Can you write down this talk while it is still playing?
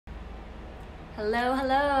Hello,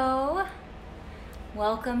 hello.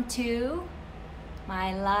 Welcome to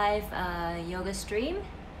my live yoga stream.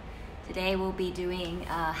 Today we'll be doing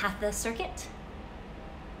Hatha circuit.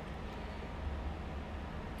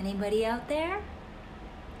 Anybody out there?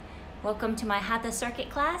 Welcome to my Hatha circuit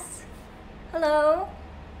class. Hello.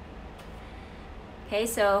 Okay,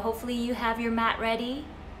 so hopefully you have your mat ready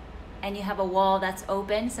and you have a wall that's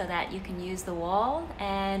open so that you can use the wall.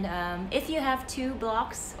 And if you have 2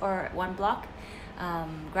 blocks or 1 block,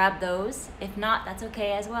 grab those. If not, that's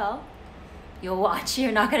okay as well. You'll watch.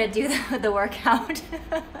 You're not gonna do the workout.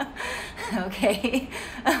 Okay.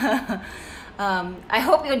 I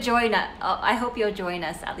hope you'll join us. I hope you'll join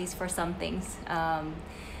us at least for some things.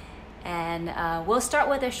 And we'll start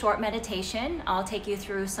with a short meditation. I'll take you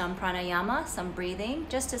through some pranayama, some breathing,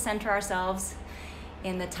 just to center ourselves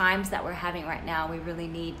in the times that we're having right now. We really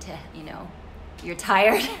need to, you're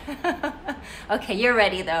tired. Okay, you're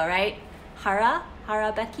ready though, right? Hara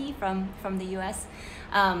Becky from the US.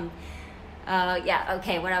 Yeah,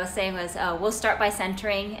 okay, what I was saying was we'll start by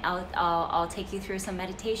centering. I'll take you through some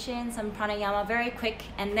meditation, some pranayama, very quick,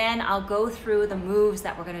 and then I'll go through the moves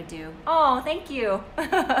that we're gonna do. Oh, thank you.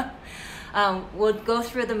 We'll go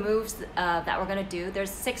through the moves that we're gonna do. There's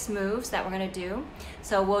 6 moves that we're gonna do.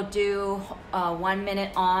 So we'll do 1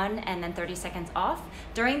 minute on and then 30 seconds off.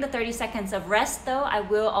 During the 30 seconds of rest though, I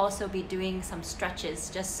will also be doing some stretches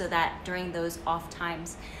just so that during those off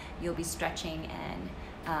times, you'll be stretching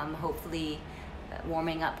and hopefully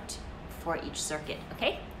warming up for each circuit,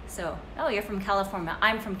 okay? So, oh, you're from California.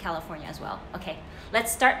 I'm from California as well. Okay,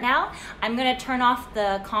 let's start now. I'm gonna turn off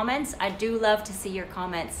the comments. I do love to see your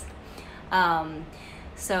comments.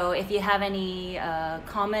 So if you have any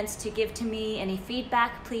comments to give to me, any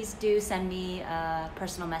feedback, please do send me a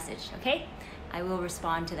personal message, okay? I will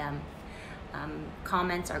respond to them.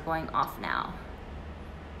 Comments are going off now.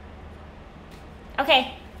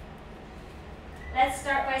 Okay, let's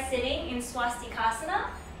start by sitting in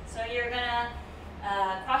swastikasana. So you're gonna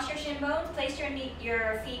cross your shin bones, place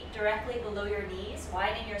your feet directly below your knees,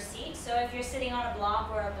 widen your seat. So if you're sitting on a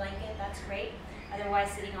block or a blanket, that's great.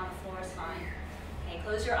 Otherwise, sitting on the floor is fine. Okay,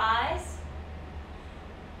 close your eyes.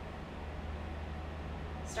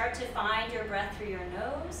 Start to find your breath through your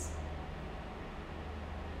nose.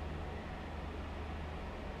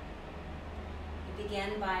 You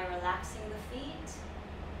begin by relaxing the feet,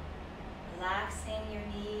 relaxing your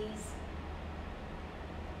knees,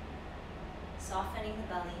 softening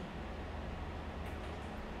the belly,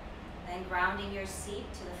 then grounding your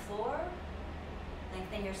seat to the floor,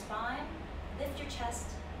 lengthen your spine. Lift your chest,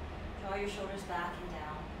 draw your shoulders back and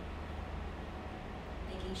down,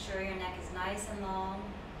 making sure your neck is nice and long.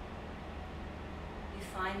 You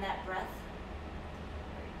find that breath,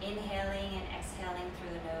 inhaling and exhaling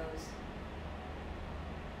through the nose.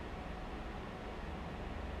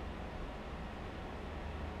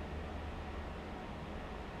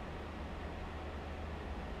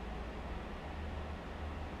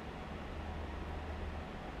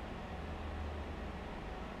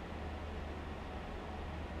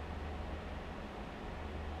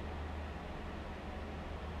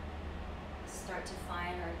 Start to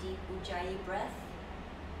find our deep Ujjayi breath.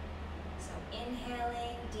 So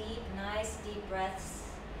inhaling deep, nice deep breaths,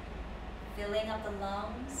 filling up the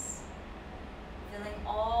lungs, filling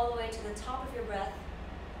all the way to the top of your breath,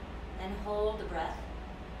 then hold the breath.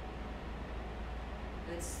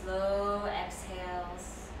 Good slow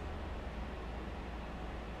exhales,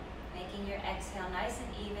 making your exhale nice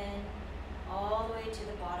and even, all the way to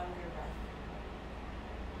the bottom of your breath.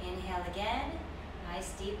 Inhale again,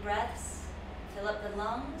 nice deep breaths. Fill up the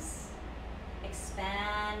lungs,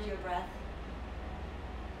 expand your breath,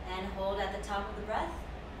 and hold at the top of the breath.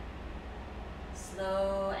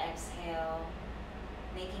 Slow exhale,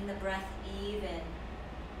 making the breath even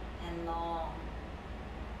and long.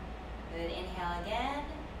 Good, inhale again,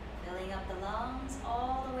 filling up the lungs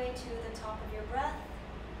all the way to the top of your breath.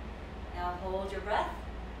 Now hold your breath.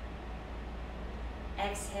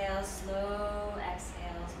 Exhale, slow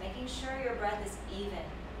exhales, making sure your breath is even.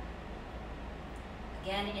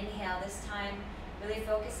 Again, inhale, this time really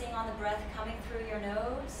focusing on the breath coming through your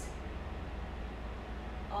nose,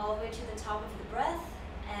 all the way to the top of the breath,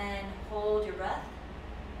 and hold your breath.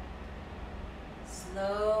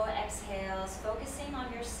 Slow exhales, focusing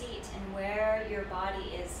on your seat and where your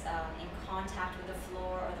body is in contact with the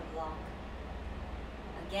floor or the block.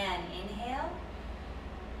 Again, inhale,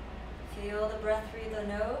 feel the breath through the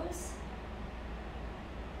nose.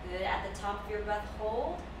 Good, at the top of your breath,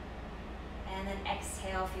 hold. And then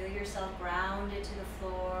exhale, feel yourself grounded to the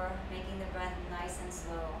floor, making the breath nice and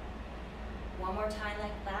slow. One more time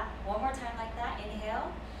like that.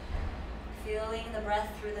 Inhale. Feel feeling the breath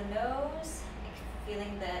through the nose,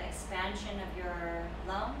 feeling the expansion of your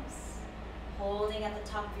lungs, holding at the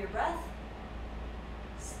top of your breath.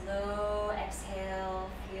 Slow exhale,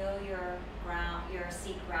 feel your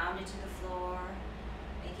seat grounded to the floor,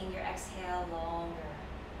 making your exhale longer.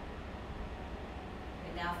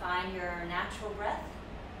 And now find your natural breath.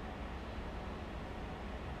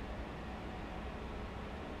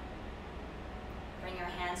 Bring your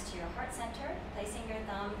hands to your heart center, placing your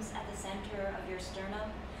thumbs at the center of your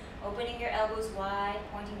sternum, opening your elbows wide,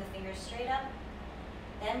 pointing the fingers straight up,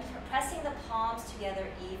 then pressing the palms together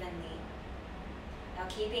evenly. Now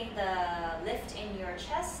keeping the lift in your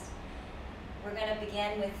chest, we're going to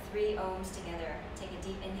begin with 3 ohms together. Take a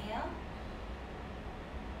deep inhale.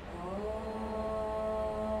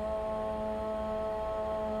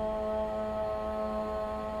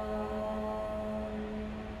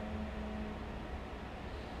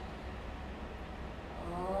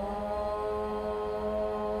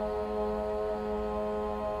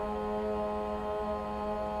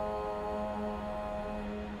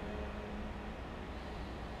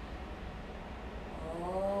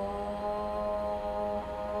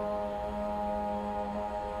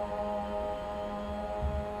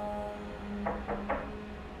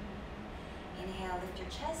 Inhale, lift your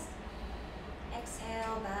chest.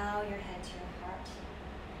 Exhale, bow your head to your heart.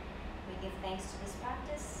 We give thanks to this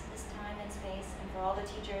practice, this time and space, and for all the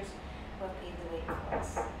teachers who have paved the way for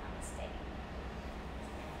us. Namaste.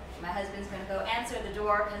 My husband's going to go answer the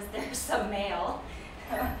door because there's some mail,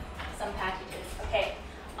 some packages. Okay,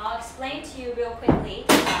 I'll explain to you real quickly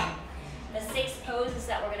the 6 poses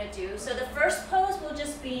that we're going to do. So the first pose will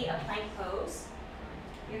just be a plank pose.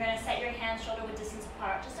 You're going to set your hands shoulder width distance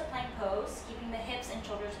apart, just a plank pose, keeping the hips and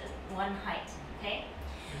shoulders at one height, okay?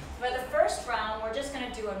 For the first round, we're just going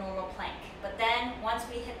to do a normal plank. But then, once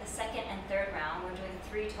we hit the second and third round, we're doing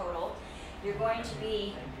 3 total. You're going to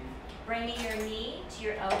be bringing your knee to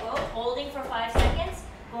your elbow, holding for 5 seconds,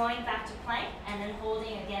 going back to plank, and then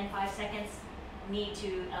holding again 5 seconds, knee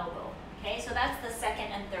to elbow, okay? So that's the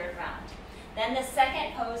second and third round. Then the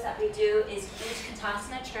second pose that we do is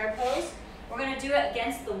Utkatasana, chair pose. We're going to do it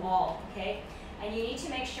against the wall, okay? And you need to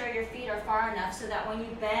make sure your feet are far enough so that when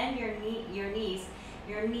you bend your knees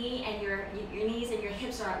and your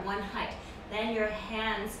hips are at one height. Then your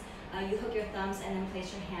hands, you hook your thumbs and then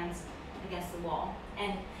place your hands against the wall.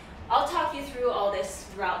 And I'll talk you through all this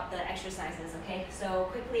throughout the exercises, okay? So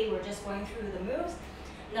quickly, we're just going through the moves.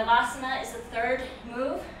 Navasana is the third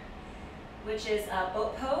move, which is a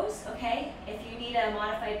boat pose, okay? If you need a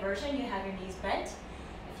modified version, you have your knees bent.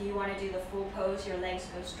 If you want to do the full pose, your legs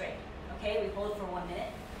go straight. Okay, we hold for 1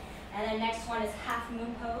 minute. And then next one is half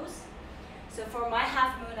moon pose. So for my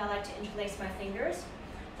half moon, I like to interlace my fingers,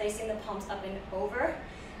 placing the palms up and over.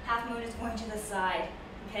 Half moon is going to the side,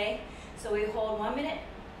 okay? So we hold 1 minute,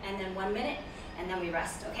 and then 1 minute, and then we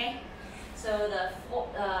rest, okay? So the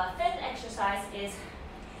 5th exercise is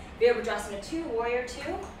Virabhadrasana 2, Warrior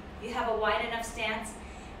 2. You have a wide enough stance,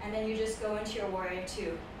 and then you just go into your Warrior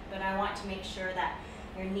 2. But I want to make sure that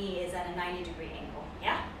your knee is at a 90-degree angle,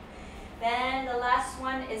 yeah? Then the last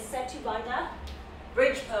one is Setu Bandha,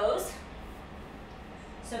 bridge pose.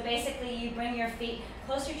 So basically you bring your feet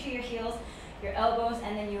closer to your heels, your elbows,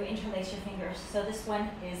 and then you interlace your fingers. So this one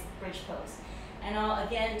is bridge pose. And I'll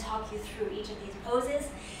again talk you through each of these poses.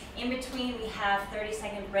 In between we have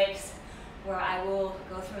 30-second breaks where I will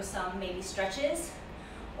go through some maybe stretches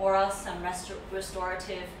or else some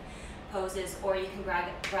restorative poses, or you can grab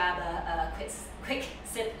a quick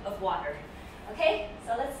sip of water. Okay,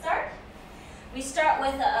 so let's start. We start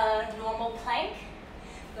with a normal plank.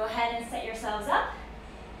 Go ahead and set yourselves up.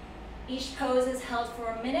 Each pose is held for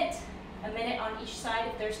a minute on each side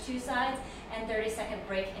if there's 2 sides, and 30-second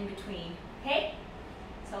break in between. Okay,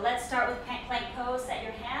 so let's start with plank pose. Set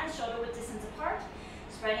your hands shoulder width distance apart,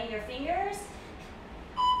 spreading your fingers.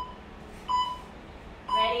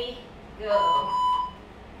 Ready, go.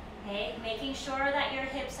 Okay, making sure that your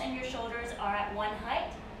hips and your shoulders are at one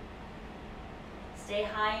height. Stay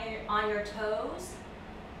high on your toes.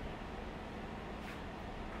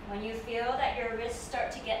 When you feel that your wrists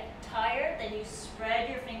start to get tired, then you spread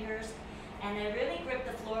your fingers and then really grip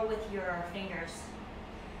the floor with your fingers.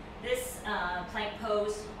 This plank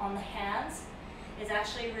pose on the hands is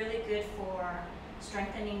actually really good for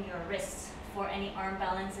strengthening your wrists for any arm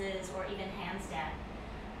balances or even handstand.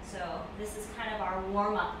 So this is kind of our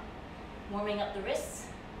warming up the wrists.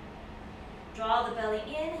 Draw the belly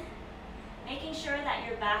in, making sure that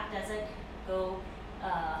your back doesn't go,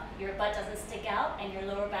 your butt doesn't stick out and your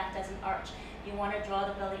lower back doesn't arch. You want to draw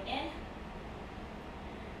the belly in,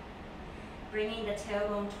 bringing the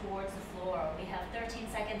tailbone towards the floor. We have 13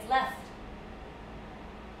 seconds left.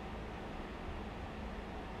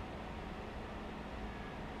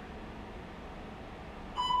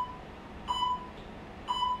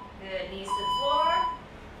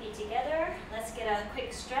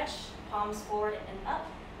 palms forward and up.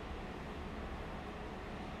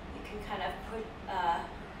 You can kind of put,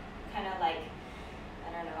 kind of like,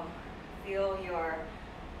 I don't know, feel your,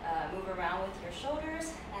 move around with your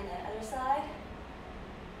shoulders, and then other side.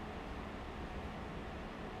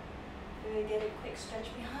 Really get a quick stretch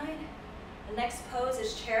behind. The next pose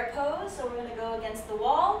is chair pose, so we're going to go against the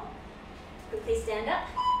wall. Quickly stand up,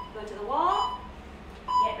 go to the wall,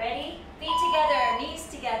 get ready, feet together, knees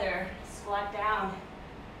together, squat down.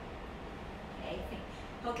 Okay,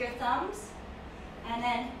 hook your thumbs, and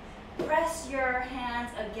then press your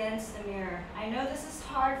hands against the mirror. I know this is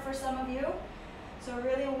hard for some of you, so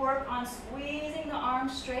really work on squeezing the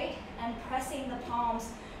arms straight and pressing the palms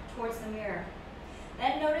towards the mirror.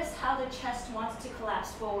 Then notice how the chest wants to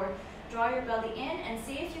collapse forward. Draw your belly in and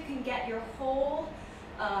see if you can get your whole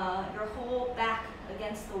back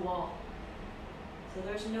against the wall. So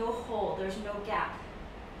there's no hole, there's no gap.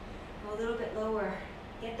 Go a little bit lower.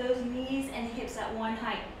 Get those knees and hips at one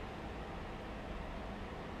height.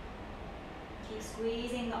 Keep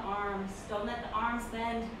squeezing the arms. Don't let the arms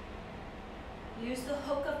bend. Use the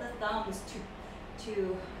hook of the thumbs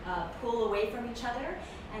to pull away from each other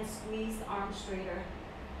and squeeze the arms straighter.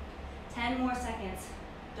 10 more seconds.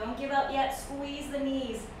 Don't give up yet. Squeeze the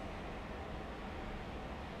knees.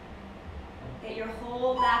 Get your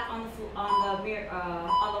whole back on the mirror,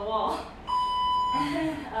 on the wall.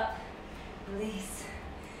 Up, release.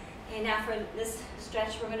 Okay, now for this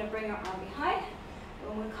stretch, we're going to bring our arm behind.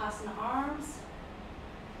 Gomukhasana arms.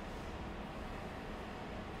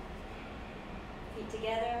 Feet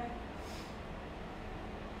together.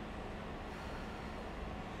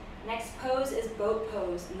 Next pose is boat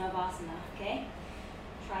pose, Navasana, okay?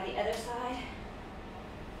 Try the other side.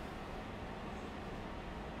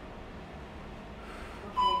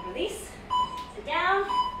 Okay, release. Sit down.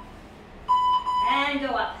 And go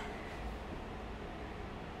up.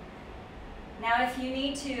 Now if you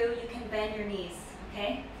need to, you can bend your knees,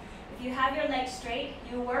 okay? If you have your legs straight,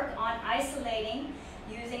 you work on isolating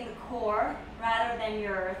using the core rather than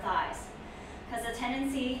your thighs. Because the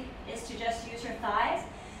tendency is to just use your thighs,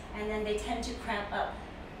 and then they tend to cramp up.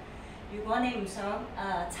 如果你唔想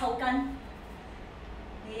抽筋，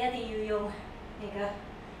你一定要用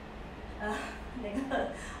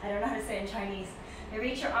I don't know how to say it in Chinese. You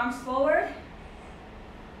reach your arms forward,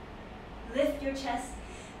 lift your chest,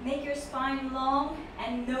 make your spine long,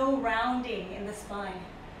 and no rounding in the spine.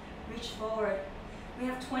 Reach forward. We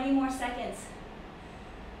have 20 more seconds.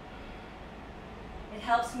 It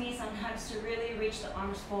helps me sometimes to really reach the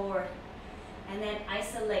arms forward. And then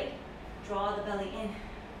isolate, draw the belly in.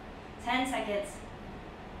 10 seconds.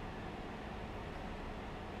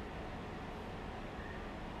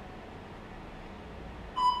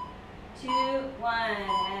 2, 1,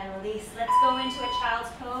 and release. Let's go into a child's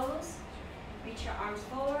pose. Reach your arms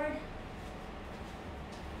forward.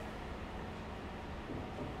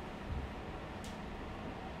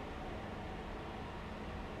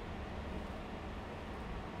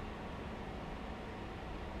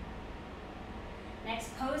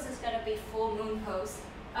 Next pose is going to be full moon pose.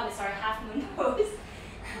 Oh, sorry, half moon pose.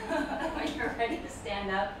 When you're ready to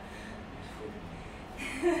stand up.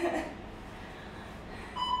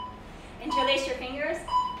 Interlace your fingers.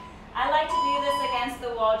 I like to do this against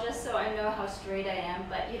the wall just so I know how straight I am,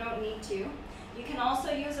 but you don't need to. You can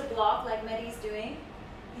also use a block like Mehdi's doing.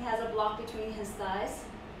 He has a block between his thighs.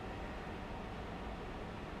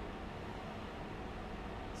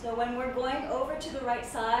 So when we're going over to the right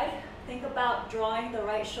side, think about drawing the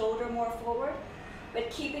right shoulder more forward, but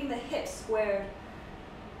keeping the hips squared.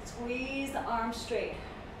 Squeeze the arms straight.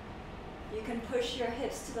 You can push your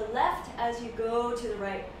hips to the left as you go to the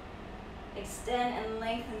right. Extend and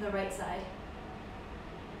lengthen the right side.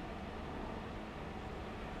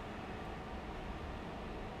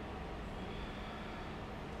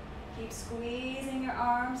 Keep squeezing your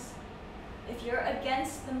arms. If you're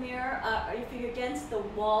against the mirror, or if you're against the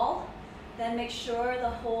wall, then make sure the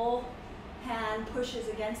whole hand pushes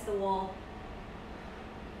against the wall.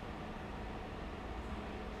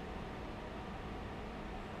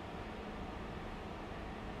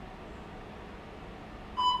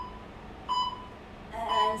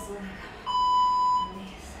 And slowly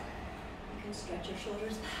release. You can stretch your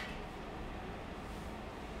shoulders back.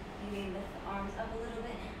 Maybe lift the arms up a little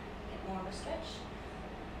bit, get more of a stretch.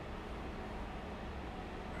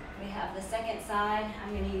 We have the second side.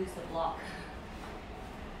 I'm going to use the block.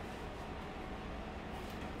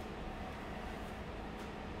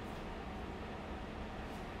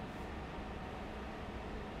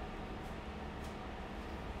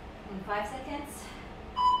 In 5 seconds.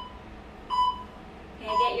 Okay,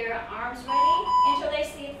 get get your arms ready.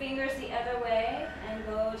 Interlace the fingers the other way and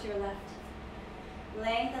go to your left.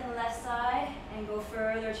 Lengthen the left side and go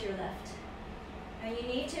further to your left. Now you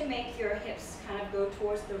need to make your hips kind of go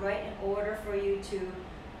towards the right in order for you to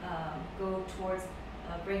go towards,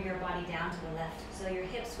 bring your body down to the left. So your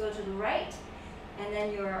hips go to the right and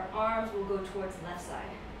then your arms will go towards the left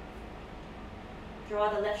side.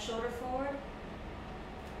 Draw the left shoulder forward.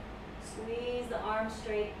 Squeeze the arms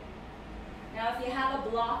straight. Now if you have a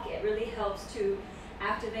block, it really helps to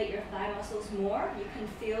activate your thigh muscles more. You can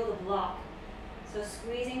feel the block. So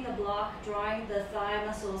squeezing the block, drawing the thigh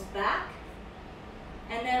muscles back,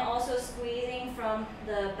 and then also squeezing from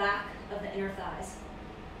the back of the inner thighs.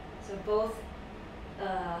 So both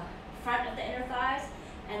front of the inner thighs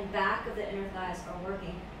and back of the inner thighs are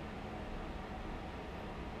working.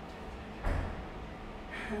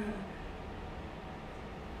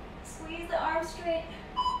 Squeeze the arms straight.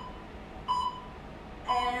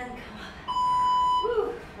 And come on.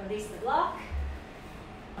 Woo. Release the block.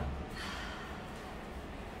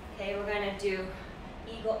 Okay, we're going to do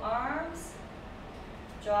eagle arms.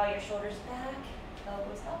 Draw your shoulders back,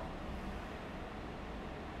 elbows up.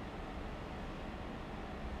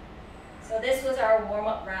 So this was our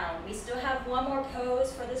warm-up round. We still have one more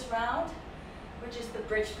pose for this round, which is the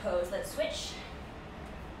bridge pose. Let's switch.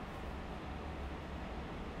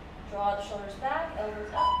 Draw the shoulders back,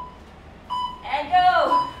 elbows up, and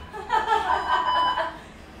go.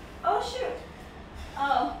 Oh shoot.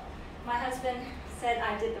 Oh, my husband said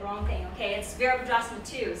I did the wrong thing. Okay, it's Virabhadrasana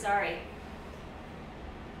 2, sorry.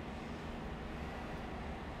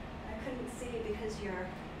 I couldn't see because your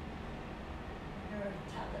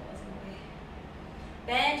tablet was in the way.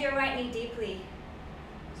 Bend your right knee deeply.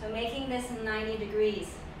 So making this 90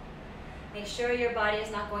 degrees. Make sure your body is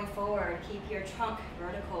not going forward. Keep your trunk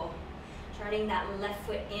vertical. Turning that left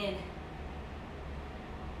foot in.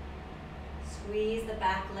 Squeeze the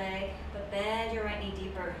back leg, but bend your right knee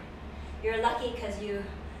deeper. You're lucky because you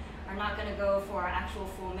are not going to go for an actual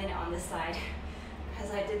full minute on this side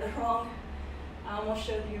because I did I almost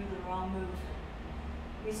showed you the wrong move.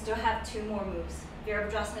 We still have 2 more moves.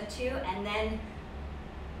 Virabhadrasana 2 and then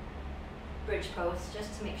bridge pose,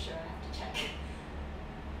 just to make sure. I have to check.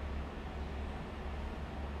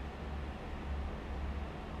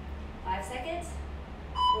 Five seconds.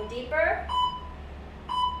 Go deeper.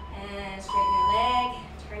 And straighten your leg.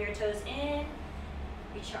 Turn your toes in.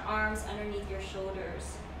 Reach your arms underneath your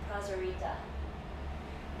shoulders. Prasarita.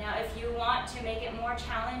 Now if you want to make it more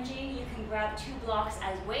challenging, you can grab 2 blocks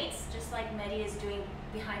as weights, just like Mehdi is doing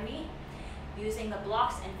behind me, using the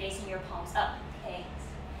blocks and facing your palms up. Okay.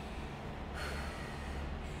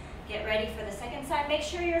 Get ready for the second side. Make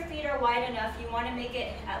sure your feet are wide enough. You want to make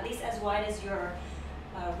it at least as wide as your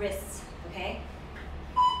wrists, okay?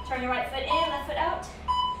 Turn your right foot in, left foot out.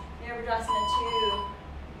 Virabhadrasana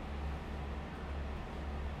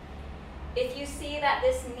 2. If you see that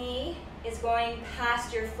this knee is going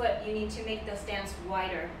past your foot, you need to make the stance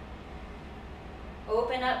wider.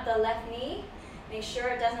 Open up the left knee. Make sure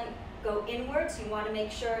it doesn't go inwards. You want to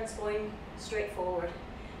make sure it's going straight forward.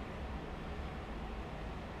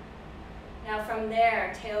 Now from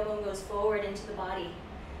there, tailbone goes forward into the body.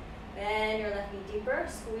 Bend your left knee deeper.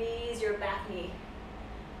 Squeeze your back knee.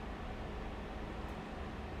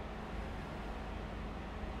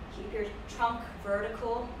 Keep your trunk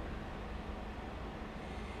vertical.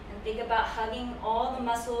 And think about hugging all the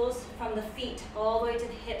muscles from the feet all the way to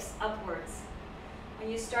the hips upwards. When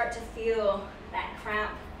you start to feel that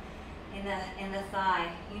cramp in the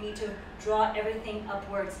thigh, you need to draw everything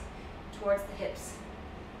upwards towards the hips.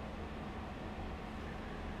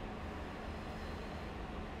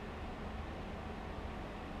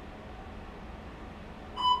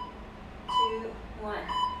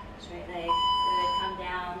 Straight leg, good, come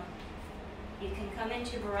down. You can come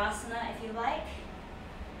into Virasana if you like.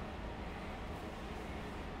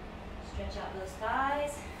 Stretch out those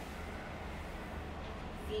thighs.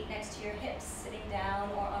 Feet next to your hips, sitting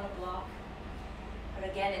down or on a block. But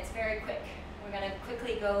again, it's very quick. We're going to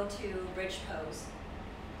quickly go to bridge pose.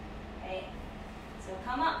 Okay, so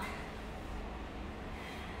come up.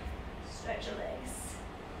 Stretch your legs.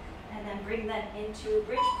 And then bring them into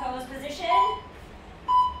bridge pose position.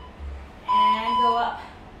 And go up.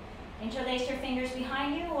 Interlace your fingers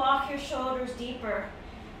behind you. Walk your shoulders deeper.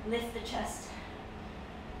 Lift the chest.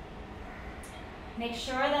 Make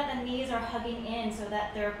sure that the knees are hugging in so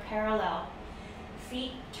that they're parallel.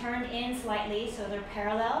 Feet turned in slightly so they're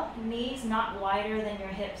parallel. Knees not wider than your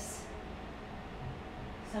hips.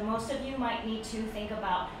 So most of you might need to think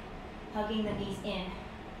about hugging the knees in.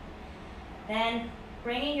 Then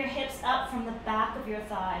bringing your hips up from the back of your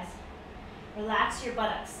thighs. Relax your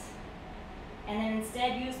buttocks. And then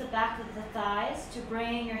instead use the back of the thighs to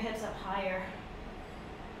bring your hips up higher.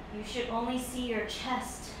 You should only see your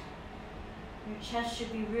chest. Your chest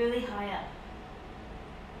should be really high up.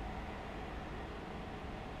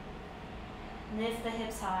 Lift the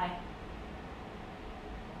hips high.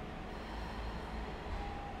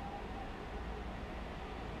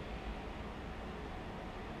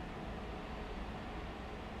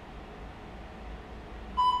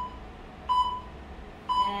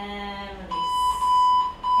 And release.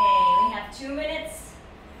 Okay, we have 2 minutes.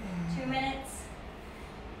 2 minutes.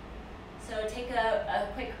 So take a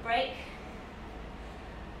quick break.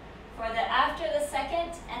 For after the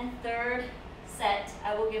second and third set,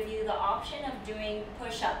 I will give you the option of doing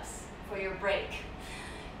push-ups for your break.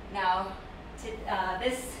 Now,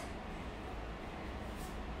 this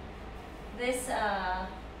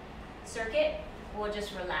circuit will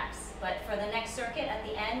just relax. But for the next circuit at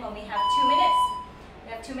the end, when we have 2 minutes,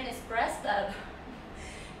 we have 2 minutes rest.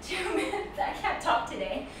 2 minutes. I can't talk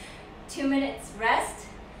today. 2 minutes rest.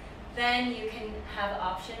 Then you can have the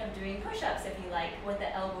option of doing push-ups if you like, with the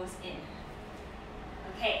elbows in.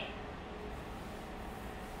 Okay.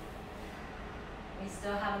 We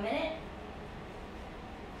still have a minute.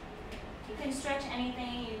 You can stretch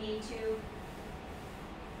anything you need to.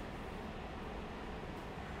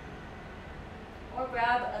 Or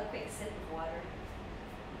grab a quick sip of water.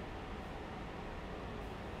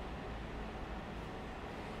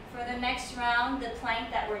 For the next round, the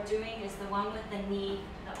plank that we're doing is the one with the knee,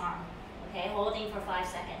 the arm. Okay, holding for 5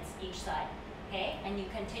 seconds each side. Okay, and you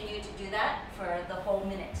continue to do that for the whole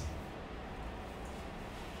minute.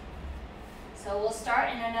 So we'll start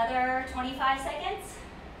in another 25 seconds. Is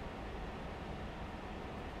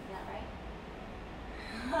that right?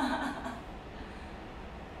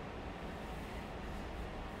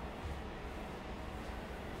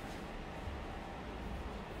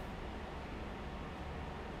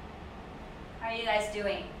 How are you guys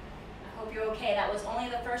doing? I hope you're okay. That was only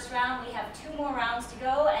the first round. We have 2 more rounds to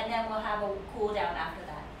go, and then we'll have a cool down after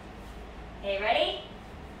that. Okay, ready?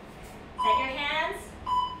 Set your hands.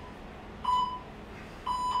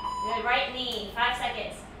 Good, right knee, 5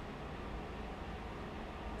 seconds.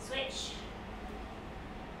 Switch.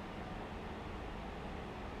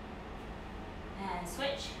 And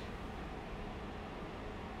switch.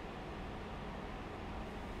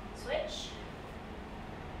 Switch.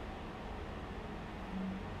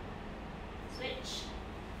 Switch.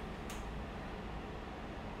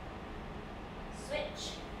 Switch.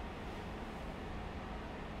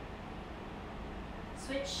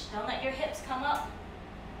 Switch. Don't let your hips come up.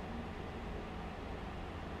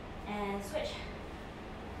 And switch.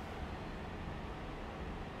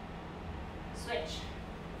 Switch.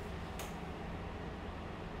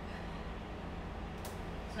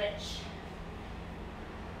 Switch.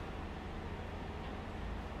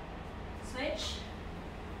 Switch.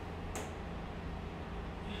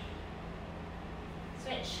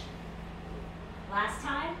 Switch. Last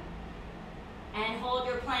time. And hold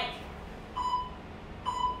your plank.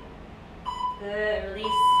 Good,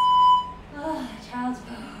 release. Oh, child's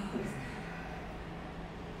pose.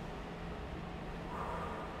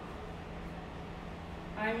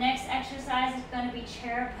 Our next exercise is going to be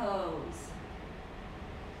chair pose.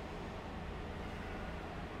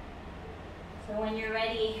 So when you're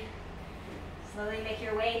ready, slowly make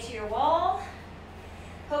your way to your wall.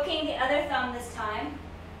 Hooking the other thumb this time.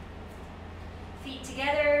 Feet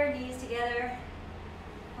together, knees together.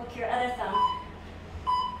 Hook your other thumb.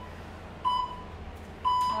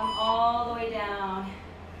 Come all the way down.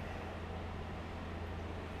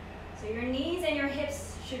 So your knees and your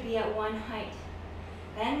hips should be at one height.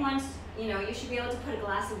 Then once, you should be able to put a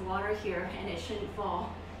glass of water here and it shouldn't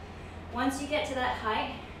fall. Once you get to that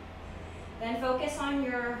height, then focus on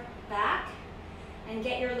your back and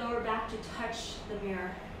get your lower back to touch the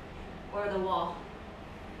mirror or the wall.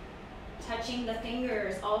 Touching the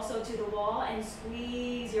fingers also to the wall and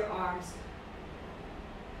squeeze your arms.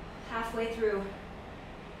 Halfway through.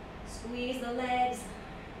 Squeeze the legs.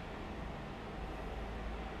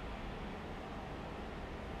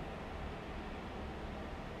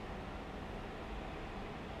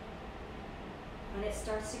 When it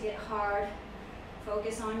starts to get hard,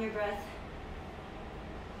 focus on your breath.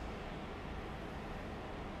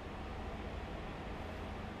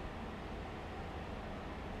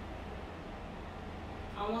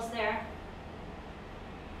 Almost there.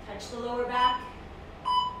 Touch the lower back.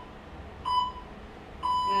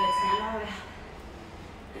 Good, stand all the way up.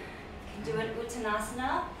 You can do an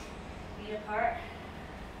Uttanasana, feet apart.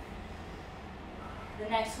 The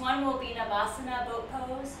next one will be Navasana, boat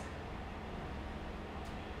pose.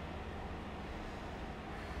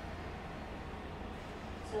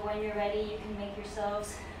 So when you're ready, you can make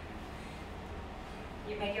yourselves,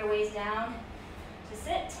 you make your ways down to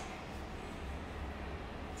sit.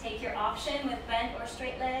 Take your option with bent or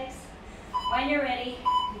straight legs. When you're ready,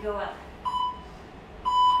 you go up.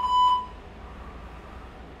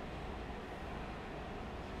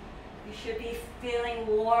 You should be feeling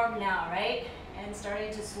warm now, right? And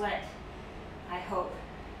starting to sweat, I hope.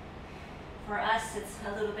 For us, it's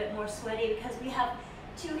a little bit more sweaty because we have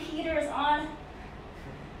 2 heaters on.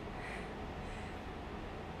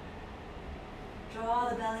 Draw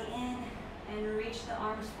the belly in and reach the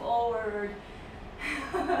arms forward.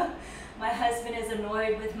 My husband is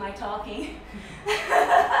annoyed with my talking.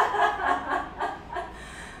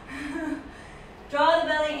 Draw the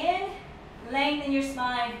belly in, lengthen your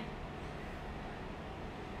spine.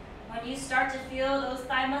 When you start to feel those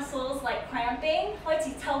thigh muscles like cramping,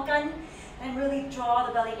 and really draw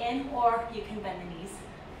the belly in, or you can bend the knees.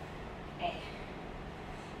 Okay.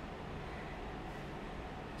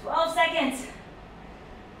 12 seconds.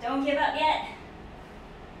 Don't give up yet.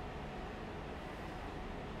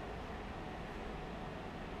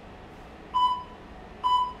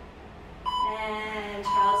 And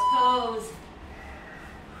child's pose.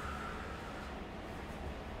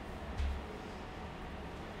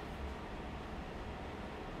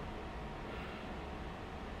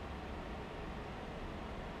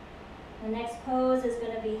 The next pose is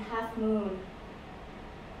going to be half moon.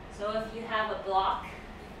 So if you have a block,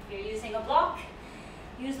 if you're using a block,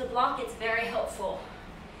 use the block, it's very helpful.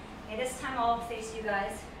 Okay, this time I'll face you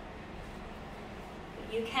guys.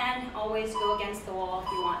 But you can always go against the wall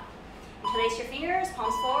if you want. Interlace your fingers,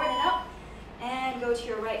 palms forward and up, and go to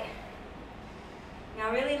your right.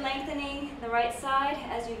 Now really lengthening the right side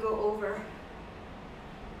as you go over.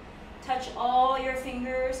 Touch all your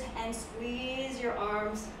fingers and squeeze your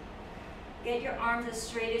arms. Get your arms as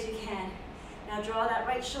straight as you can. Now draw that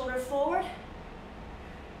right shoulder forward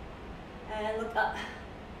and look up.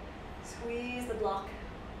 Squeeze the block.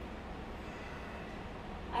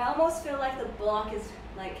 I almost feel like the block is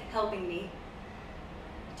like helping me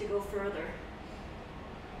to go further.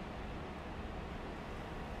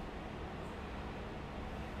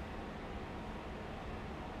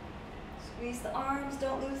 Squeeze the arms,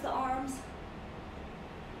 don't lose the arms.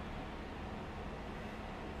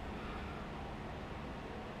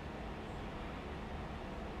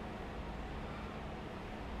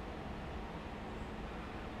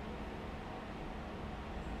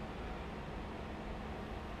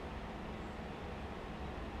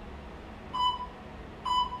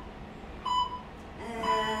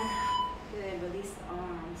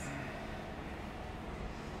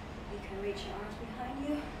 Reach your arms behind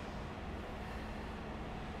you.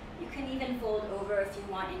 You can even fold over if you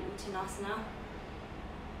want in Uttanasana.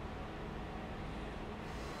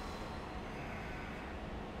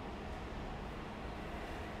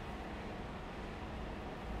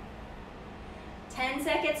 Ten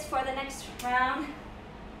seconds for the next round.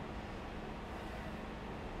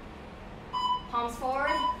 Palms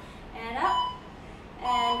forward and up,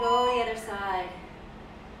 and go the other side.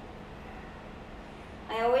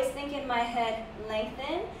 I always think in my head,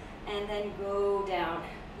 lengthen and then go down.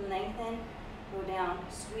 Lengthen, go down,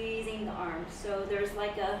 squeezing the arms. So there's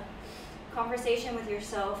like a conversation with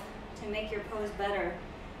yourself to make your pose better.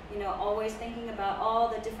 You know, always thinking about all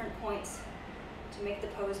the different points to make the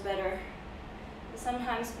pose better.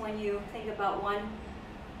 Sometimes when you think about one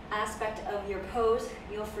aspect of your pose,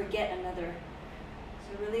 you'll forget another.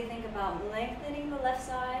 So really think about lengthening the left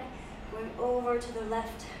side, going over to the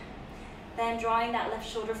left, then drawing that left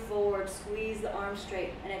shoulder forward, squeeze the arm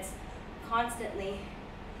straight, and it's constantly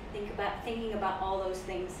thinking about all those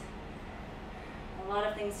things. A lot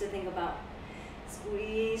of things to think about.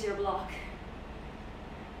 Squeeze your block.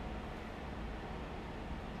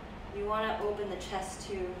 You want to open the chest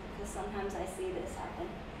too, because sometimes I see this happen.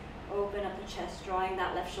 Open up the chest, drawing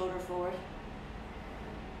that left shoulder forward.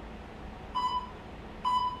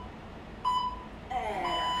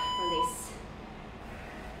 And release.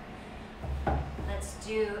 Let's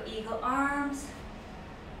do eagle arms.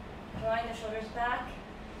 Drawing the shoulders back,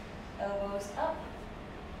 elbows up.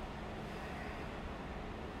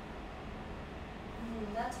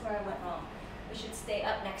 That's where I went wrong. We should stay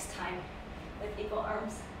up next time with eagle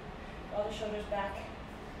arms. Draw the shoulders back.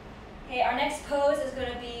 Okay, our next pose is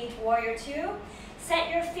going to be warrior two. Set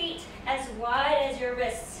your feet as wide as your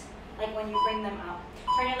wrists, like when you bring them out.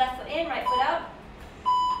 Turn your left foot in, right foot out,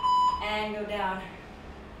 and go down.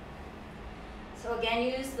 So again,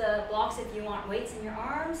 use the blocks if you want weights in your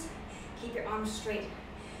arms. Keep your arms straight.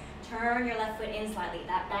 Turn your left foot in slightly,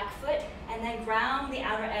 that back foot, and then ground the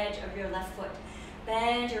outer edge of your left foot.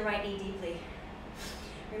 Bend your right knee deeply.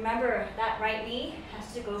 Remember, that right knee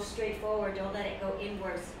has to go straight forward. Don't let it go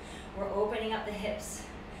inwards. We're opening up the hips.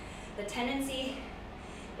 The tendency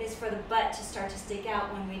is for the butt to start to stick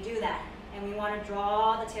out when we do that. And we want to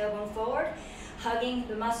draw the tailbone forward, hugging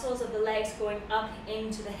the muscles of the legs going up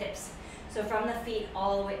into the hips. So from the feet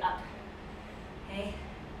all the way up. Okay,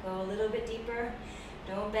 go a little bit deeper.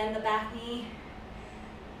 Don't bend the back knee.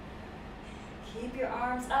 Keep your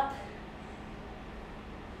arms up.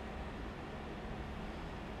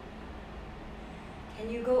 Can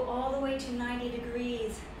you go all the way to 90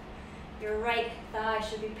 degrees? Your right thigh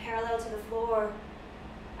should be parallel to the floor.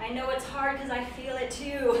 I know it's hard because I feel it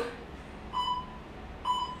too.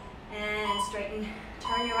 And straighten.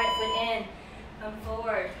 Turn your right foot in. Come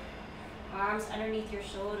forward. Arms underneath your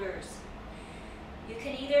shoulders. You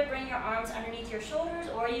can either bring your arms underneath your shoulders,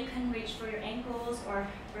 or you can reach for your ankles or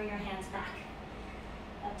bring your hands back.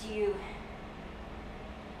 Up to you.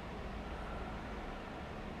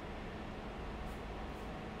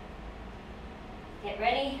 Get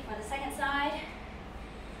ready for the second side.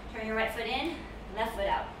 Turn your right foot in, left foot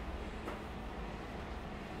out.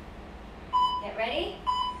 Get ready,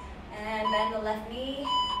 and bend the left knee.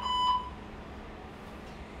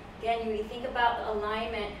 Again, you think about the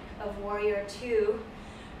alignment of warrior two,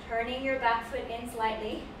 turning your back foot in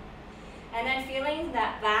slightly, and then feeling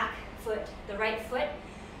that back foot, the right foot,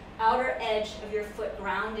 outer edge of your foot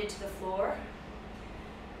grounded to the floor.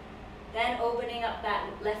 Then opening up that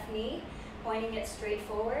left knee, pointing it straight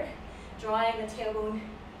forward, drawing the tailbone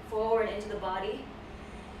forward into the body,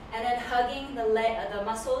 and then hugging the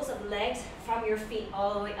muscles of the legs from your feet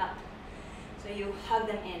all the way up. So you hug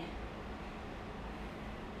them in.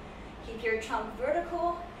 Keep your trunk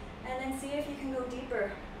vertical, and then see if you can go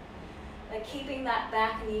deeper, like keeping that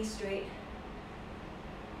back knee straight.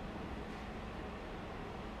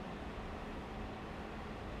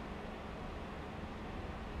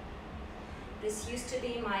 This used to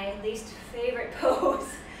be my least favorite pose,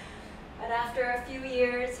 but after a few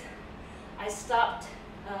years, I stopped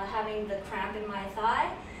having the cramp in my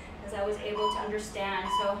thigh as I was able to understand.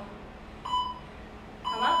 So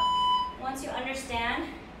come up. Once you understand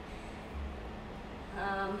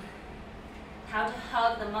how to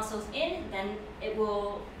hug the muscles in, then it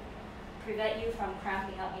will prevent you from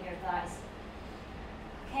cramping up in your thighs.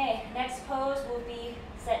 Okay, next pose will be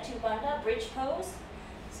set to bandha, bridge pose.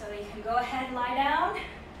 So you can go ahead and lie down,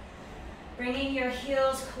 bringing your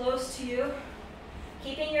heels close to you,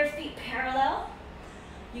 keeping your feet parallel.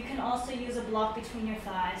 You can also use a block between your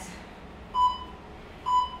thighs.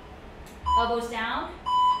 Elbows down.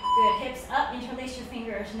 Good. Hips up. Interlace your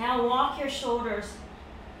fingers. Now walk your shoulders.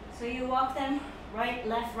 So you walk them right,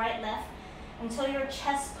 left, until your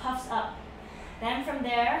chest puffs up. Then from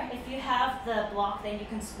there, if you have the block, then you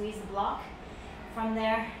can squeeze the block. From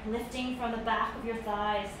there, lifting from the back of your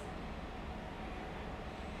thighs.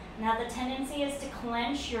 Now the tendency is to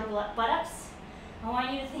clench your buttocks. I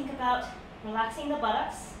want you to think about relaxing the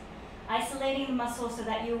buttocks, isolating the muscles so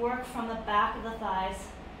that you work from the back of the thighs.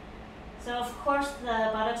 So of course the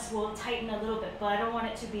buttocks will tighten a little bit, but I don't want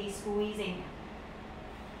it to be squeezing.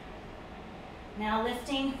 Now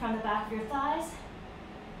lifting from the back of your thighs,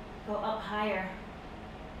 go up higher.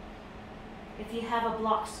 If you have a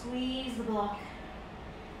block, squeeze the block.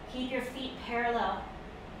 Keep your feet parallel.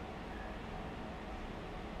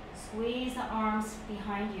 Squeeze the arms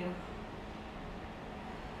behind you.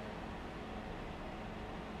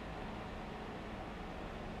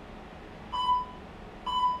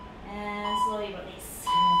 And slowly release.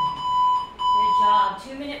 Good job.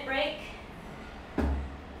 2-minute break.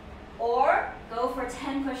 Or go for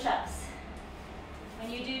 10 push-ups.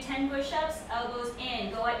 When you do 10 push-ups, elbows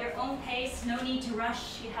in. Go at your own pace. No need to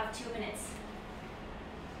rush. You have 2 minutes.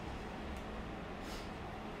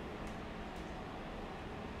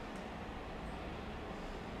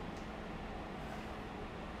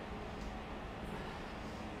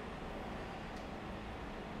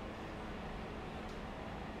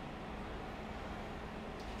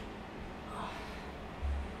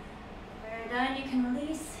 Done, you can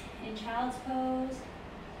release in child's pose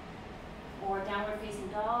or downward facing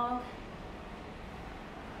dog.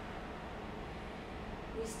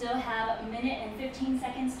 We still have 1 minute and 15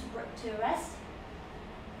 seconds to rest.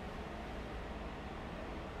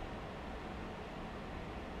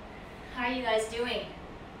 How are you guys doing?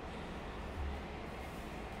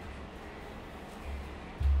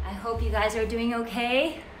 I hope you guys are doing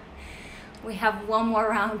okay. We have one more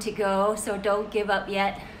round to go, so don't give up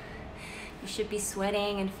yet. You should be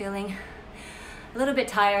sweating and feeling a little bit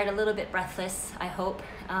tired, a little bit breathless, I hope.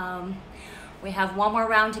 We have one more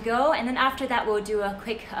round to go, and then after that we'll do a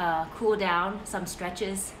quick cool down, some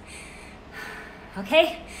stretches.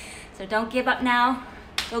 okay? So don't give up now.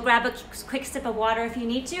 Go grab a quick sip of water if you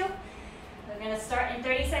need to. We're gonna start in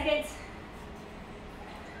 30 seconds.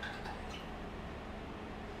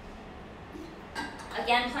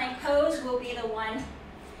 Again, plank pose will be the one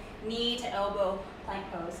knee to elbow plank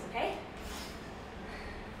pose, okay?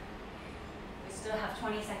 We still have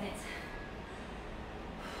 20 seconds.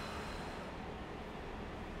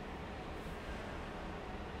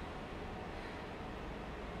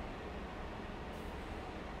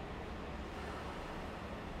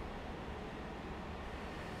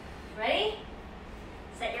 Ready?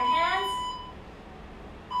 Set your hands.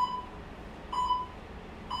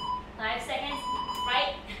 5 seconds,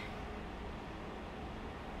 right.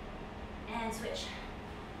 And switch.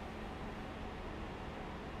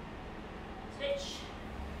 Switch.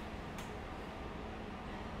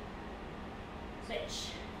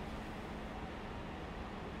 Switch.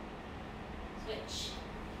 Switch.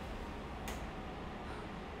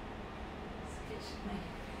 Switch. My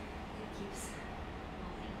hip keeps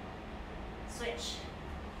moving. Switch.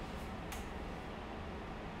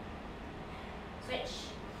 Switch.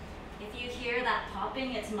 If you hear that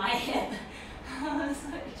popping, it's my hip.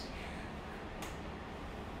 Switch.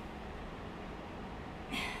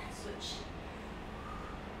 Switch.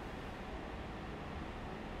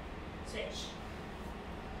 Switch.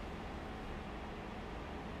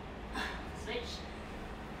 Switch.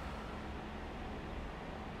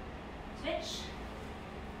 Switch.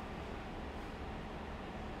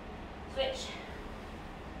 Switch.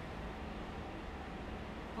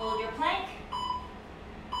 Hold your plank.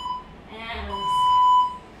 And release.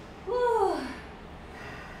 Woo.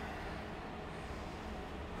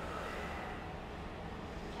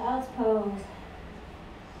 Child's pose.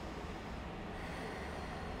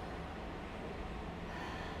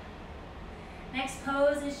 Next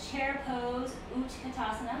pose is chair pose,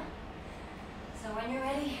 Utkatasana. So when you're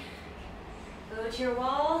ready, go to your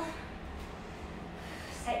wall,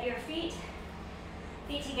 set your feet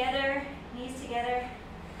together, knees together,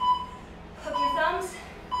 hook your thumbs,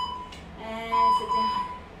 and sit down.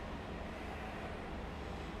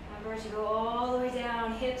 Remember to go all the way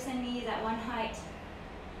down, hips and knees at one height.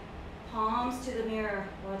 Palms to the mirror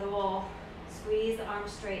or the wall. Squeeze the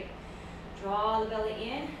arms straight. Draw the belly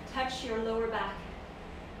in, touch your lower back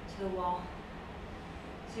to the wall.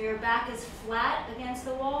 So your back is flat against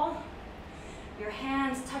the wall, your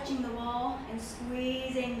hands touching the wall and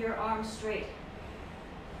squeezing your arms straight.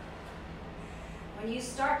 When you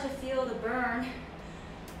start to feel the burn,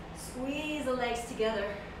 squeeze the legs together.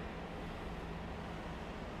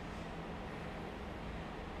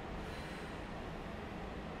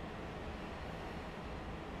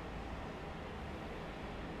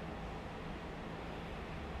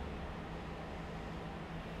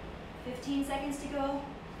 Fifteen seconds to go.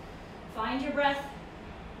 Find your breath.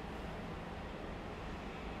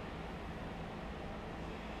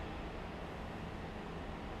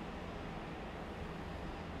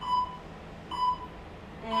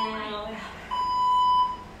 And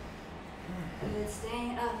good,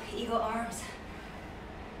 staying up, eagle arms.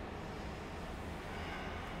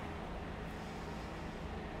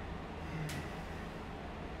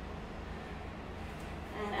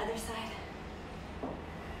 And other side.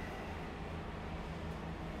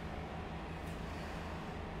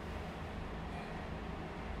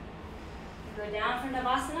 Go down from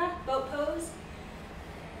Navasana, boat pose.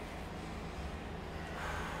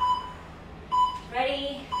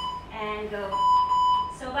 Ready, and go.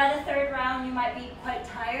 So by the third round, you might be quite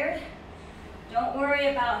tired. Don't worry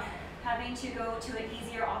about having to go to an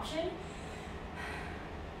easier option.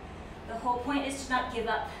 The whole point is to not give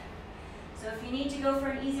up. So if you need to go for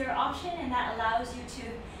an easier option and that allows you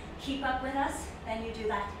to keep up with us, then you do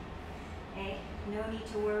that. Okay, no need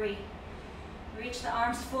to worry. Reach the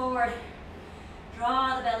arms forward.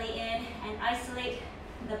 Draw the belly in and isolate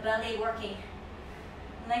the belly working.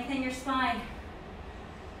 Lengthen your spine.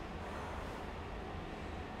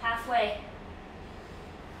 Halfway.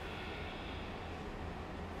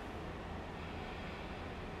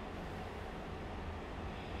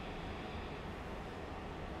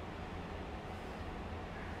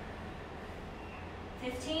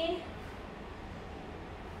 $15.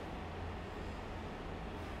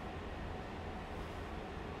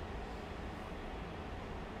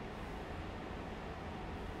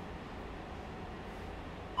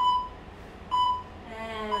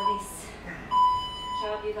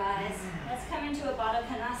 You guys. Let's come into a Baddha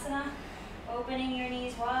Konasana, opening your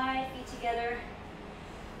knees wide, feet together.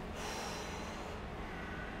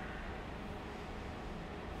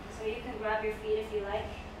 So you can grab your feet if you like.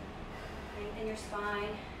 Lengthen your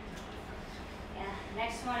spine. Yeah.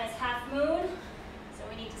 Next one is half moon. So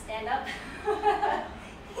we need to stand up.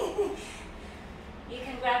 You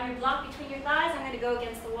can grab your block between your thighs. I'm going to go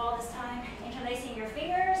against the wall this time. Interlacing your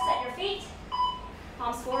fingers, set your feet.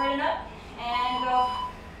 Palms forward and up, and go.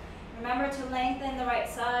 Remember to lengthen the right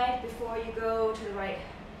side before you go to the right.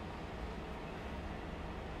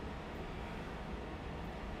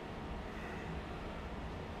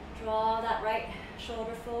 Draw that right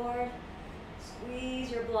shoulder forward. Squeeze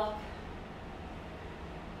your block.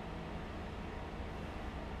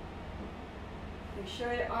 Make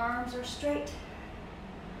sure your arms are straight.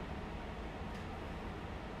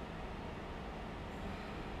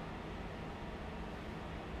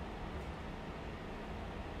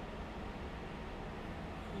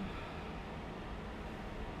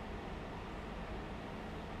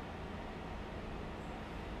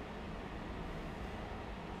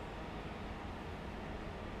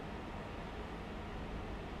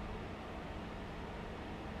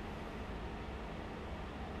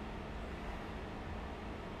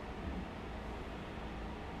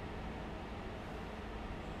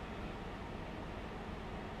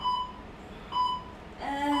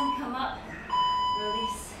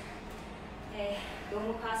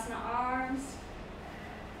 Arms,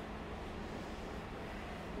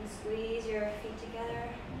 and squeeze your feet together,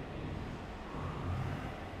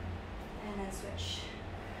 and then switch.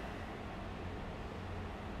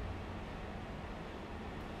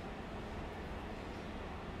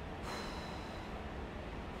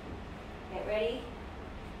 Get ready.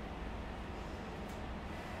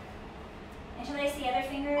 Interlace the other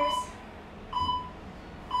fingers,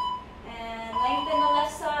 and lengthen the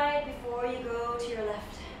left side before you go to your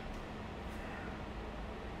left.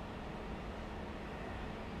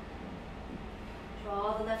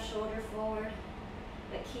 Draw the left shoulder forward,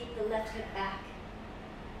 but keep the left hip back.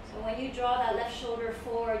 So when you draw that left shoulder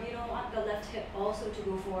forward, you don't want the left hip also to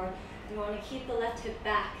go forward. You want to keep the left hip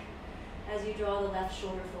back as you draw the left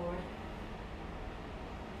shoulder forward.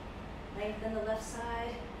 Lengthen the left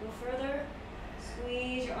side, go further.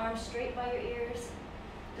 Squeeze your arms straight by your ears.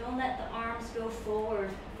 Don't let the arms go forward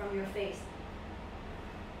from your face.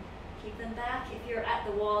 Keep them back. If you're at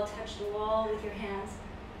the wall, touch the wall with your hands.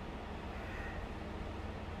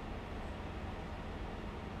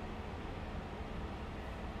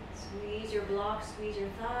 Squeeze your block, squeeze your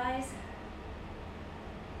thighs.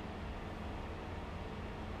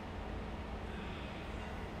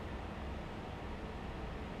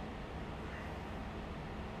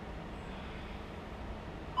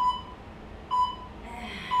 And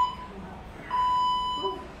come up.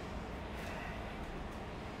 Woo.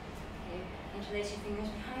 Okay, interlace your fingers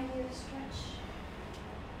behind you to stretch.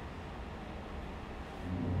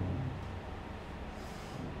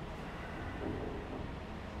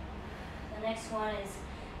 Next one is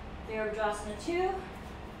Virabhadrasana 2.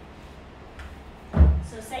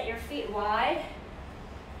 So set your feet wide.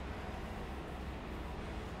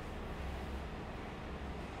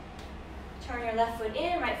 Turn your left foot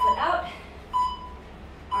in, right foot out.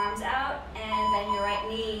 Arms out, and bend your right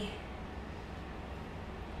knee.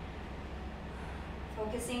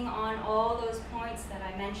 Focusing on all those points that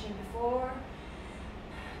I mentioned before.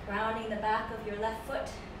 Grounding the back of your left foot.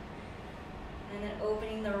 And then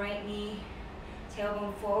opening the right knee,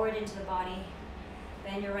 tailbone forward into the body.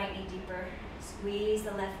 Bend your right knee deeper. Squeeze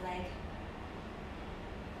the left leg.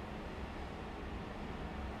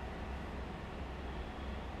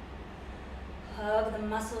 Hug the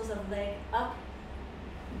muscles of leg up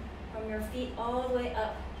from your feet all the way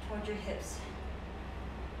up towards your hips.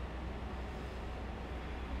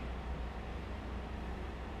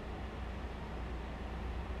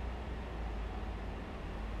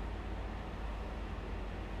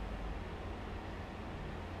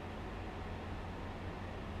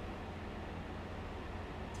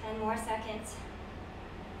 More seconds.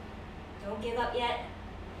 Don't give up yet.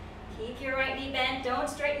 Keep your right knee bent. Don't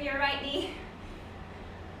straighten your right knee.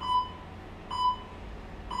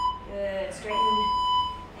 Good. Straighten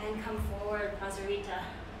and come forward, Prasarita.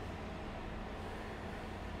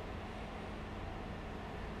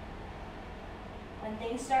 When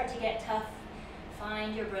things start to get tough,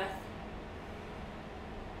 find your breath.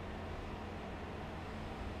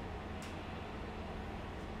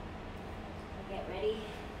 Get ready.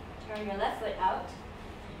 Turn your left foot out,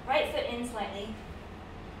 right foot in slightly.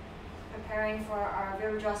 Preparing for our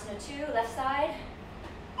Virabhadrasana 2, left side.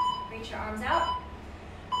 Reach your arms out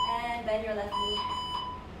and bend your left knee.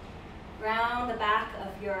 Ground the back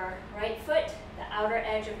of your right foot, the outer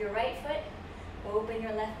edge of your right foot. Open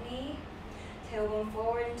your left knee, tailbone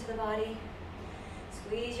forward into the body.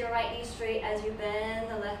 Squeeze your right knee straight as you bend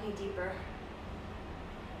the left knee deeper.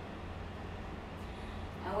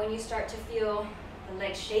 Now when you start to feel the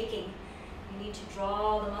legs shaking. You need to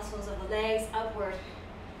draw the muscles of the legs upward,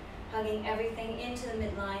 hugging everything into the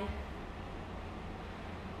midline.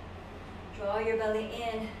 Draw your belly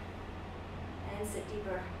in and sit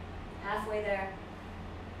deeper, halfway there.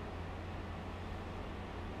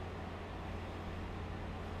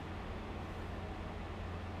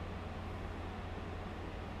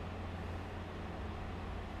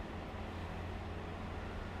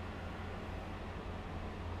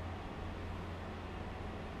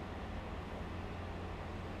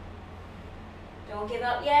 Don't give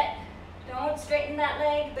up yet. Don't straighten that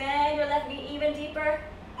leg. Bend your left knee even deeper.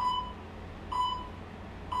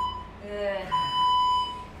 Good.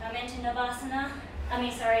 Come into Virasana.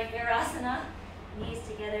 Knees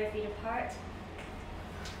together, feet apart.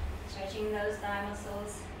 Stretching those thigh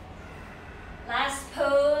muscles. Last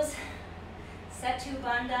pose, Setu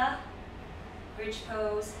Bandha, bridge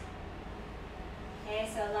pose. Okay,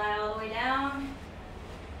 so lie all the way down.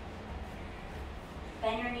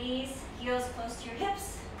 Bend your knees, heels close to your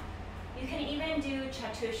hips. You can even do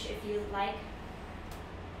Chatush if you like.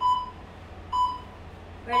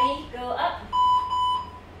 Ready? Go up.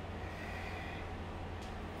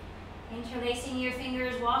 Interlacing your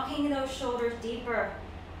fingers, walking those shoulders deeper.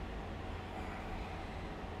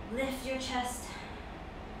 Lift your chest.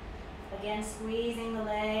 Again, squeezing the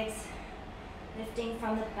legs. Lifting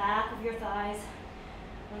from the back of your thighs.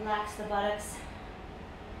 Relax the buttocks.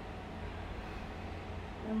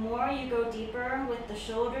 The more you go deeper with the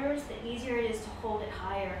shoulders, the easier it is to hold it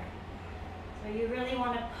higher. So you really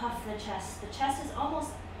want to puff the chest. The chest is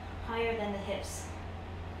almost higher than the hips.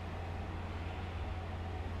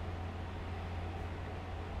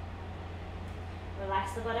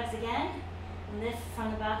 Relax the buttocks again. Lift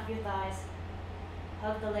from the back of your thighs.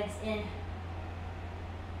 Hug the legs in.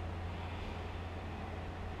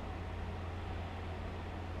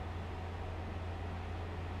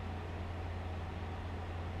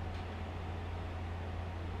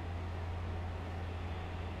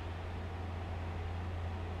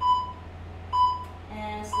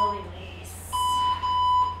 And slowly release.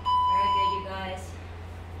 Very good, you guys.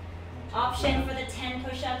 Option for the 10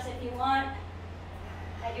 push-ups if you want,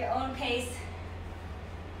 at your own pace.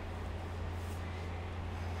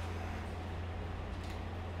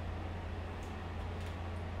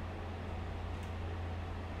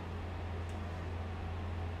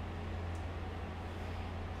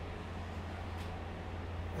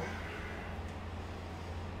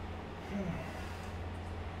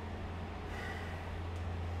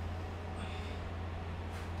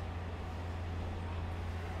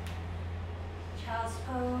 Child's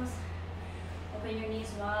pose. Open your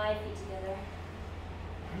knees wide, feet together.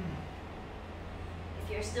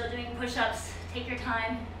 If you're still doing push-ups, take your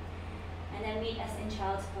time and then meet us in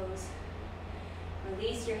child's pose.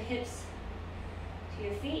 Release your hips to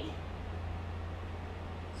your feet.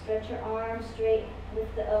 Stretch your arms straight,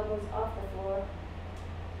 lift the elbows off the floor.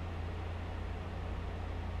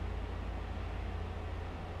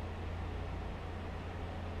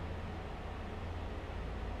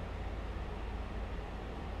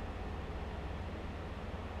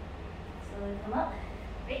 Slowly come up.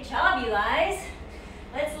 Great job, you guys.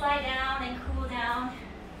 Let's lie down and cool down.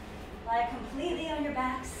 Lie completely on your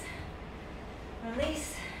backs.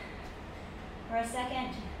 Release for a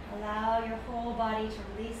second. Allow your whole body to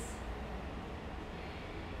release.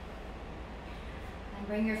 And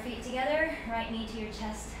bring your feet together, right knee to your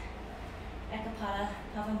chest. Ekapada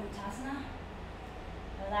Pavamuttasana.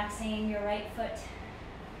 Relaxing your right foot.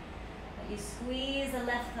 But you squeeze the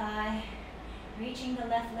left thigh, reaching the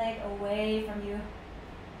left leg away from you.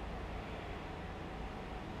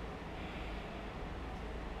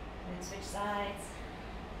 Then switch sides.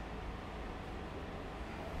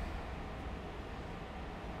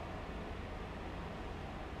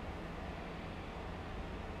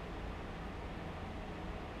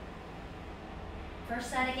 First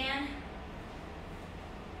side again.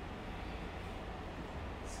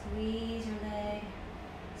 Squeeze your leg,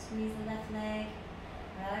 squeeze the left leg,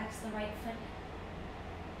 relax the right foot.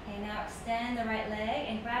 Okay, now extend the right leg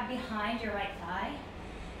and grab behind your right thigh,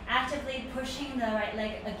 actively pushing the right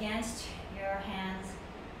leg against your hands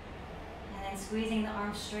and then squeezing the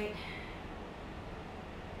arms straight.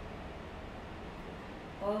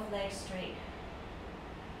 Both legs straight.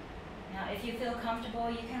 Now, if you feel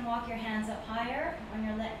comfortable, you can walk your hands up higher on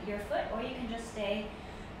your foot, or you can just stay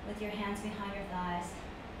with your hands behind your thighs.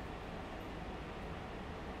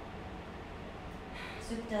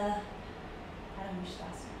 Supta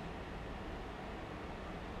Padangusthasana.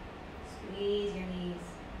 Squeeze your knees.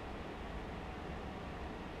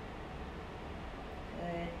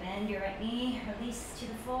 Good. Bend your right knee, release to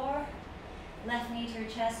the floor. Left knee to your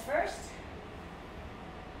chest first.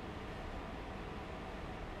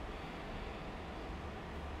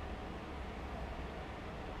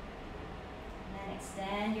 And then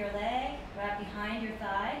extend your leg, grab behind your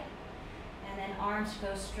thigh, and then arms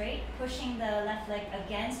go straight, pushing the left leg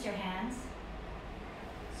against your hands.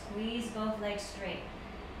 Squeeze both legs straight.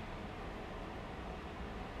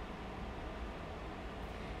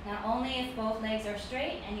 Now only if both legs are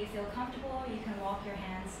straight and you feel comfortable, you can walk your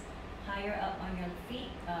hands higher up on your feet,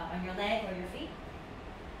 on your leg or your feet.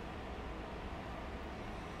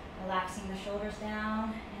 Relaxing the shoulders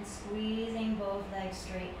down and squeezing both legs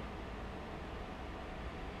straight.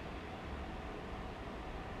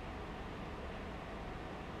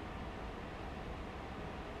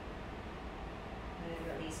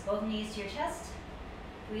 Good. Release both knees to your chest.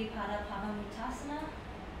 Dvipada Paramuttasana.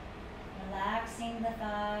 Relaxing the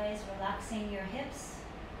thighs, relaxing your hips.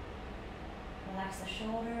 Relax the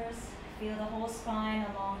shoulders. Feel the whole spine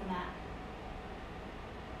along the mat.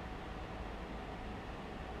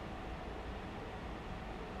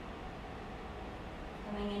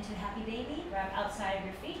 Coming into happy baby, grab outside of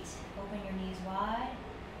your feet, open your knees wide.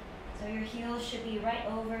 So your heels should be right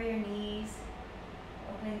over your knees,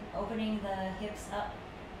 opening the hips up.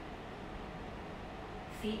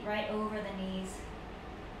 Feet right over the knees.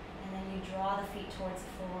 And then you draw the feet towards the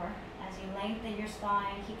floor. As you lengthen your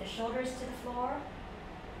spine, keep the shoulders to the floor.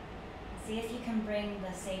 See if you can bring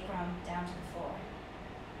the sacrum down to the floor.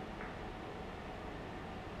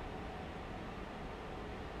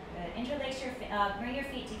 Good. Interlace bring your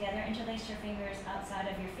feet together. Interlace your fingers outside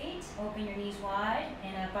of your feet. Open your knees wide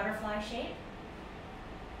in a butterfly shape.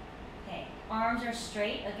 Okay. Arms are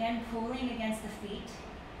straight. Again, pulling against the feet.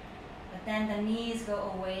 But then the knees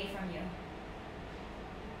go away from you.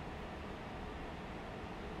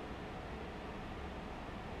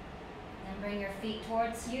 Bring your feet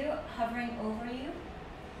towards you, hovering over you.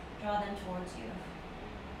 Draw them towards you.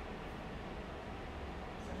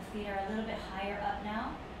 So the feet are a little bit higher up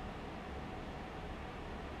now.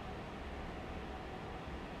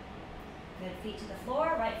 Good. Feet to the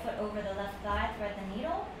floor, right foot over the left thigh, thread the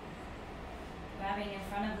needle. Grabbing in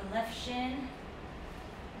front of the left shin.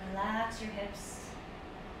 Relax your hips.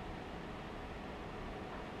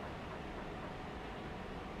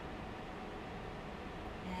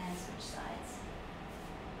 And switch sides.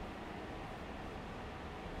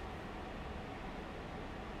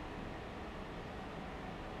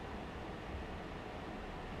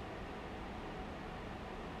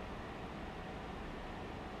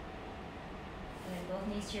 Good. Both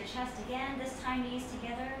knees to your chest again. This time knees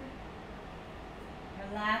together.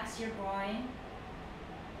 Relax your groin.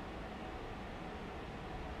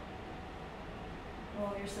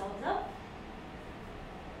 Roll yourselves up.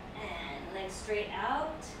 And legs straight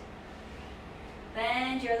out.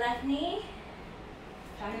 Bend your left knee.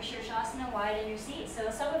 Shirshasana, widen your seat. So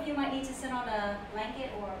some of you might need to sit on a blanket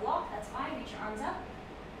or a block. That's fine. Reach your arms up.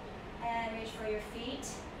 And reach for your feet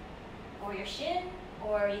or your shin.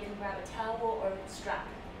 Or you can grab a towel or strap.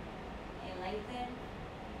 And lengthen.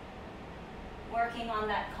 Working on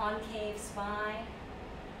that concave spine.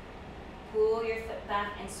 Pull your foot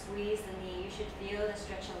back and squeeze the knee. You should feel the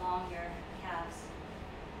stretch along your calves.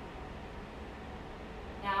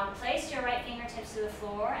 Now place your right fingertips to the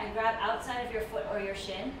floor and grab outside of your foot or your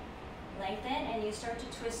shin. Lengthen and you start to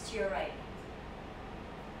twist to your right.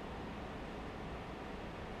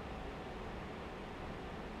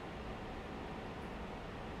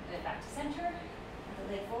 Good. Back to center.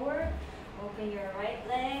 The leg forward. Open your right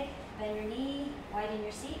leg. Bend your knee. Widen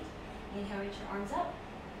your seat. Inhale, reach your arms up.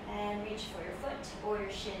 And reach for your foot or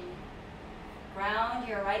your shin. Ground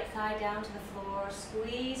your right thigh down to the floor.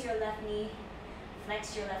 Squeeze your left knee.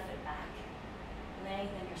 Flex your left foot back.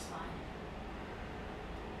 Lengthen your spine.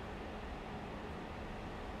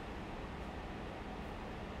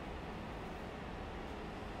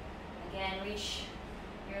 Again, reach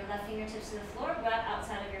your left fingertips to the floor. Grab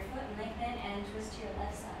outside of your foot and lengthen and twist to your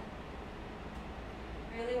left side.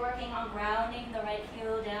 Really working on grounding the right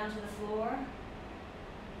heel down to the floor.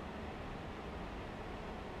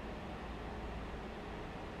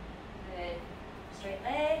 Good. Straight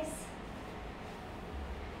legs.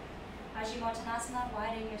 Paschimottanasana,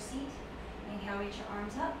 widen your seat. Inhale, reach your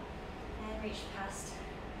arms up and reach past.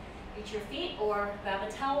 Reach your feet or grab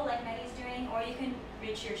a towel like Maddie's doing, or you can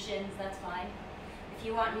reach your shins, that's fine. If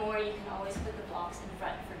you want more, you can always put the blocks in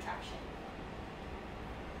front for traction.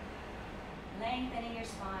 Lengthening your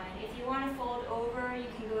spine. If you want to fold over, you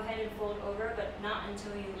can go ahead and fold over, but not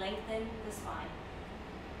until you lengthen the spine.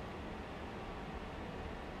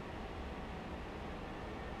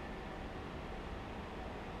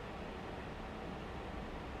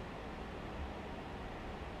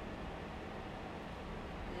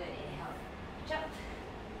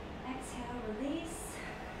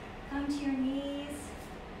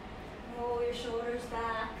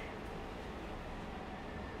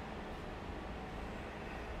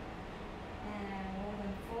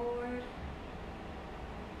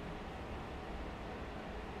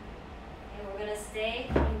 gonna stay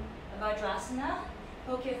in Vajrasana,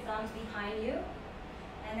 hook your thumbs behind you,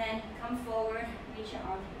 and then come forward, reach your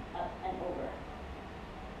arms up and over.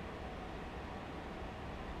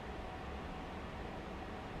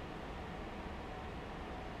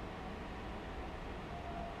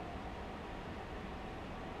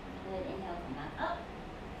 Good, inhale, come back up.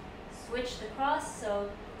 Switch the cross, so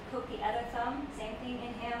hook the other thumb, same thing,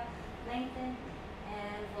 inhale, lengthen,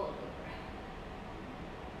 and fold over.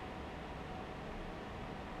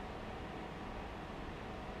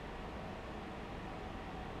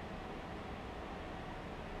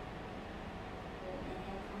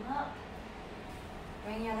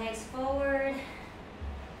 Bring your legs forward,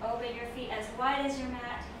 open your feet as wide as your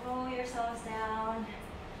mat, roll yourselves down.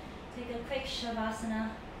 Take a quick Shavasana,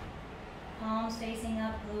 palms facing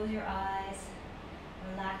up, close your eyes.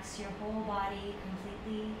 Relax your whole body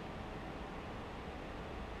completely.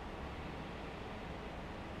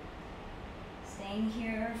 Staying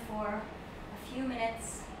here for a few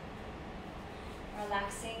minutes,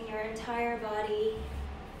 relaxing your entire body.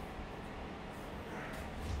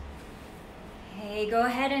 Okay, go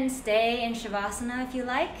ahead and stay in Shavasana if you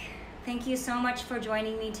like. Thank you so much for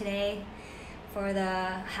joining me today for the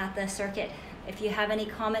Hatha circuit. If you have any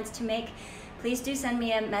comments to make, please do send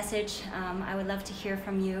me a message. I would love to hear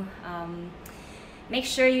from you. Make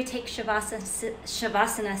sure you take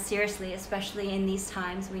Shavasana seriously, especially in these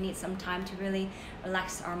times. We need some time to really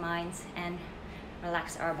relax our minds and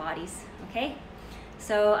relax our bodies, okay?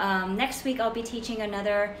 So next week I'll be teaching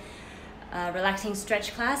another relaxing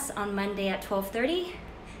stretch class on Monday at 12:30.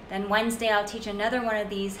 Then Wednesday I'll teach another one of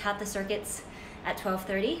these Hatha circuits at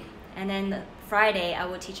 12:30. And then Friday I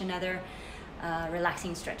will teach another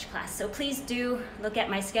relaxing stretch class. So please do look at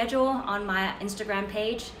my schedule on my Instagram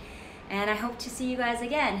page. And I hope to see you guys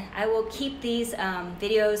again. I will keep these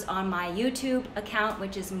videos on my YouTube account,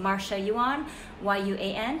 which is Marsha Yuan,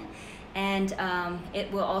 Y-U-A-N. And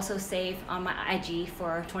it will also save on my IG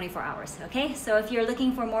for 24 hours, okay? So if you're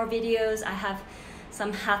looking for more videos, I have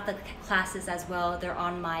some Hatha classes as well. They're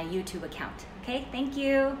on my YouTube account, okay? Thank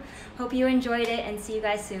you. Hope you enjoyed it and see you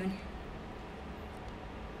guys soon.